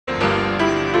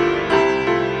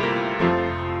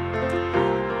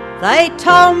They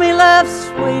told me love's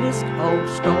sweetest old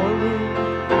story.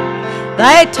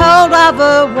 They told of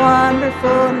a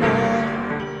wonderful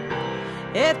name.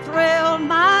 It thrilled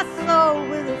my soul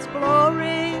with its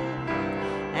glory,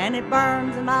 and it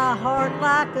burns in my heart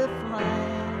like a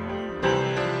flame.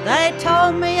 They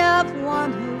told me of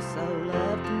one who so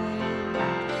loved me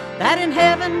that in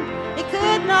heaven he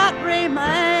could not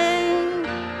remain.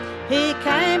 He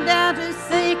came down to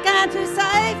seek and to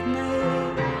save me.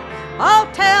 Oh,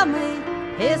 tell me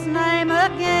his name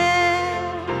again.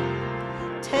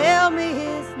 Tell me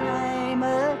his name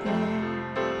again.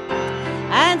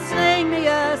 And sing me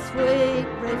a sweet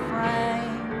refrain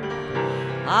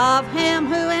of him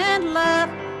who in love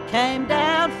came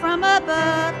down from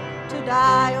above to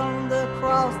die on the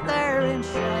cross there in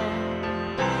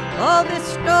shame. Oh, this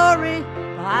story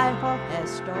my heart has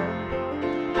stirred.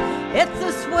 It's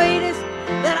the sweetest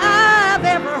that I've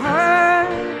ever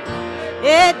heard.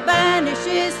 It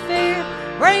banishes fear,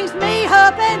 brings me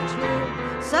hope and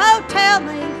cheer. So tell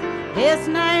me his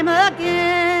name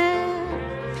again.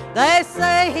 They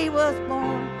say he was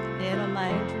born in a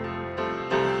manger,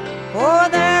 for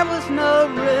there was no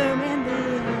room in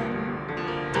the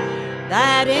inn.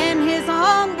 That in his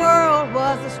own world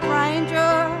was a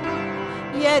stranger,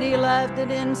 yet he loved it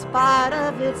in spite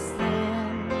of its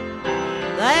sin.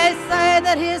 They say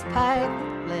that his path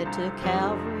led to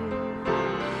Calvary,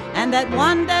 and that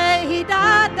one day he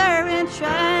died there in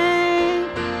shame.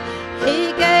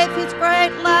 He gave his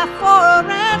great life for a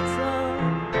ransom.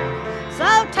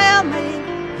 So tell me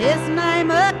his name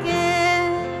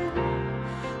again.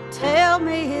 Tell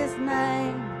me his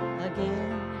name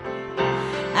again.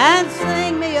 And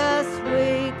sing me a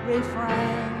sweet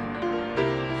refrain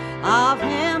of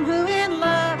him who in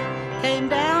love came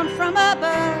down from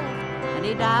above, and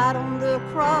he died on the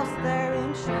cross there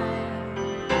in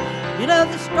shame. You know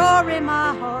the story,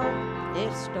 my heart,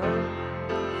 it stirred.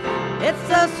 It's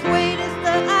the sweetest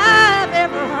that I've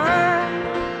ever heard.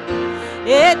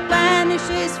 It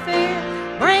banishes fear,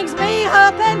 brings me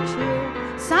hope and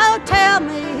cheer. So tell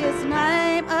me his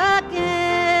name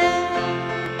again.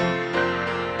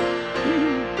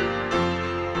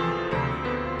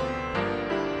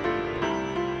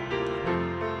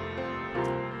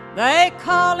 They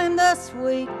call him the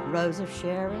sweet rose of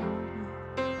Sharon.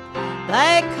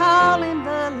 They call him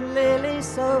the lily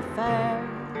so fair.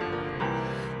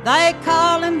 They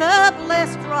call him the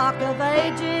blessed rock of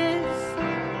ages.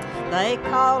 They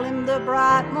call him the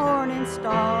bright morning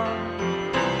star.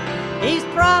 He's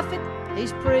prophet,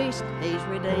 he's priest, he's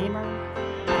redeemer,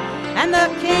 and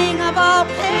the king of all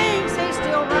kings, he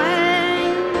still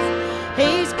reigns.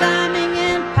 He's coming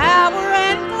in power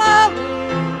and glory.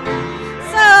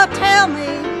 So tell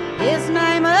me his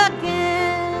name again.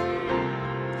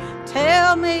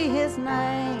 Tell me his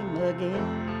name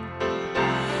again.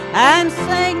 And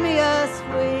sing me a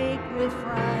sweet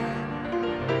refrain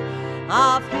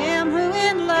of him who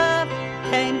in love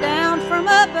came down from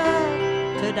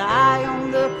above to die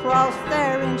on the cross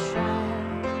there in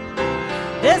shame.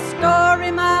 This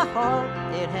story, my heart,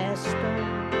 it has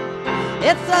stirred.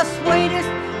 It's the sweetest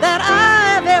that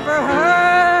I've ever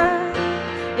heard.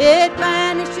 It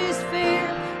banishes fear,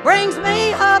 brings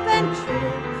me hope and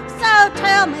cheer. So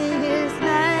tell me his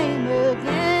name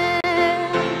again.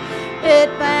 It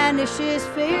banishes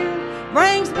fear,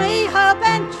 brings me hope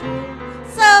and cheer.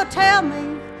 So tell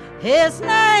me his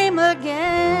name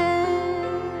again.